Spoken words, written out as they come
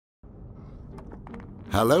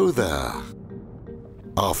Hello there.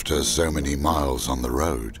 After so many miles on the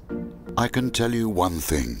road, I can tell you one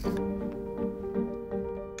thing.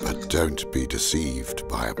 But don't be deceived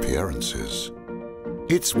by appearances.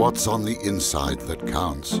 It's what's on the inside that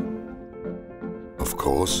counts. Of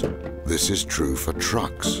course, this is true for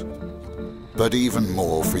trucks, but even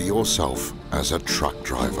more for yourself as a truck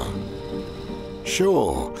driver.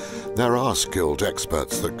 Sure, there are skilled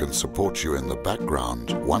experts that can support you in the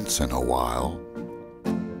background once in a while.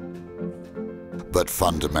 But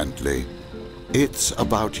fundamentally, it's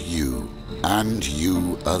about you and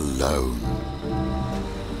you alone.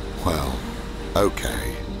 Well,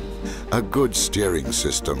 okay. A good steering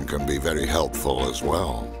system can be very helpful as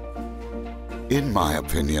well. In my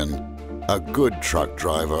opinion, a good truck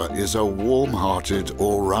driver is a warm-hearted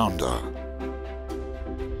all-rounder.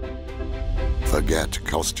 Forget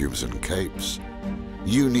costumes and capes.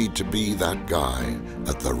 You need to be that guy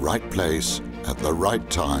at the right place at the right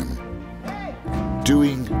time,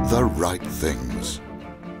 doing the right things.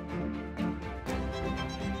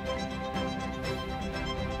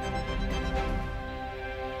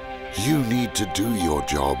 You need to do your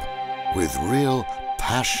job with real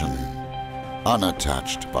passion,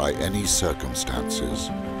 unattached by any circumstances,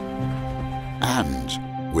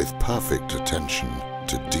 and with perfect attention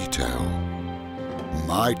to detail.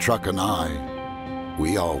 My truck and I,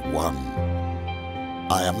 we are one.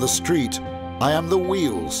 I am the street, I am the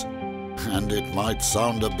wheels, and it might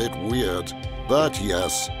sound a bit weird, but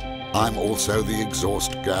yes, I'm also the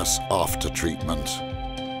exhaust gas after treatment.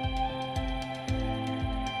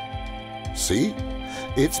 See?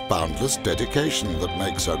 It's boundless dedication that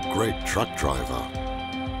makes a great truck driver.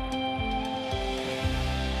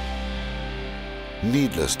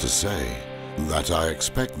 Needless to say that I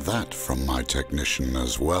expect that from my technician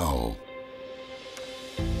as well.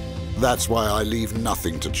 That's why I leave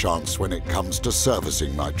nothing to chance when it comes to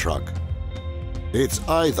servicing my truck. It's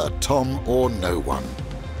either Tom or no one.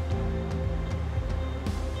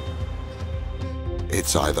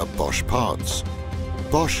 It's either Bosch parts,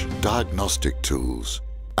 Bosch diagnostic tools,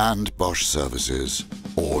 and Bosch services,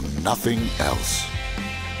 or nothing else.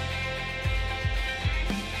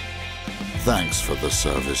 Thanks for the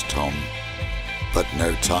service, Tom, but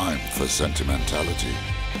no time for sentimentality.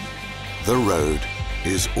 The road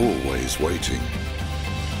is always waiting.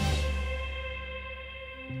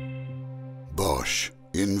 Bosch,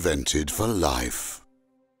 invented for life.